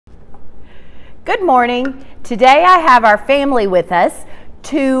Good morning. Today I have our family with us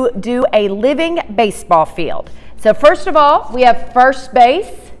to do a living baseball field. So first of all, we have first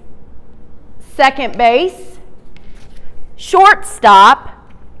base, second base,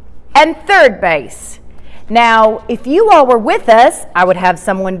 shortstop, and third base. Now, if you all were with us, I would have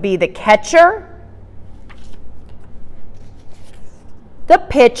someone be the catcher, the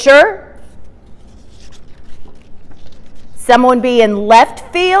pitcher, someone be in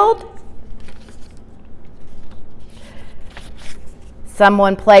left field,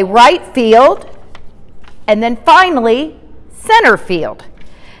 someone play right field, and then finally center field.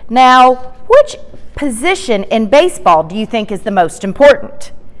 Now, which position in baseball do you think is the most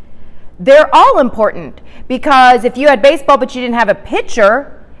important? They're all important, because if you had baseball but you didn't have a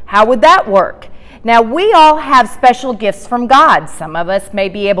pitcher, how would that work? Now, we all have special gifts from God. Some of us may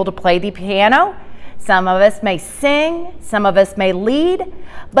be able to play the piano, some of us may sing, some of us may lead,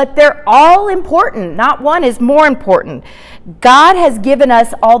 but they're all important. Not one is more important. God has given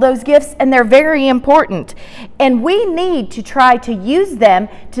us all those gifts, and they're very important. And we need to try to use them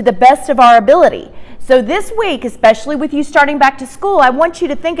to the best of our ability. So this week, especially with you starting back to school, I want you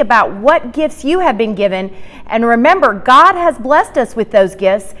to think about what gifts you have been given. And remember, God has blessed us with those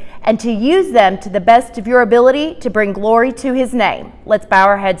gifts, and to use them to the best of your ability to bring glory to His name. Let's bow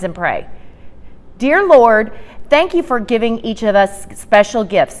our heads and pray. Dear Lord, thank you for giving each of us special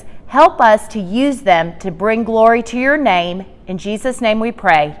gifts. Help us to use them to bring glory to your name. In Jesus' name we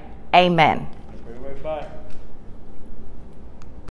pray. Amen. Bye.